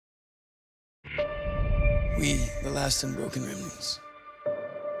We, the last unbroken remnants,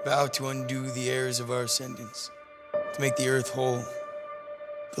 vow to undo the heirs of our ascendants, to make the earth whole,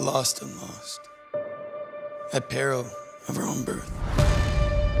 the lost unlost, at peril of our own birth.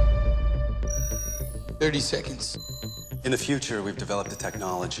 30 seconds. In the future, we've developed a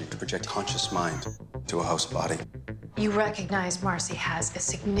technology to project conscious mind to a host body. You recognize Marcy has a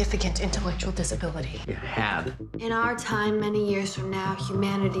significant intellectual disability. You had. In our time, many years from now,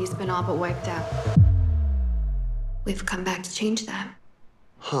 humanity's been all but wiped out. We've come back to change that.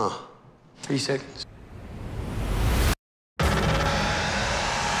 Huh. 3 seconds.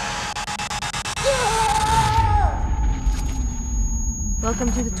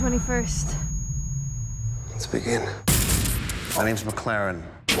 Welcome to the 21st. Let's begin. My name's McLaren.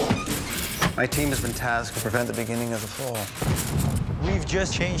 My team has been tasked to prevent the beginning of the fall. We've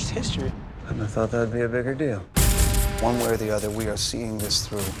just changed history. And I thought that'd be a bigger deal. One way or the other, we are seeing this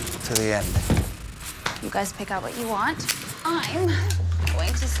through to the end. You guys pick out what you want. I'm going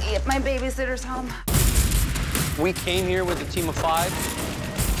to see if my babysitter's home. We came here with a team of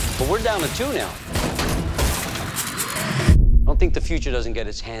 5, but we're down to 2 now. I don't think the future doesn't get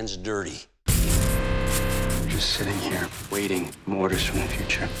its hands dirty. We're just sitting here, waiting for orders from the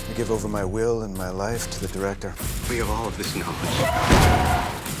future. I give over my will and my life to the director. We have all of this knowledge,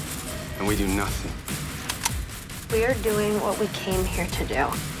 and we do nothing. We're doing what we came here to do.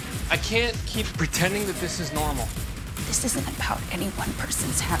 I can't keep pretending that this is normal. This isn't about any one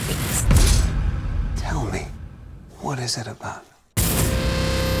person's happiness. Tell me, what is it about?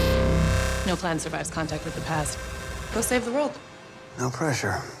 No plan survives contact with the past. Go save the world. No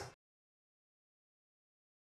pressure.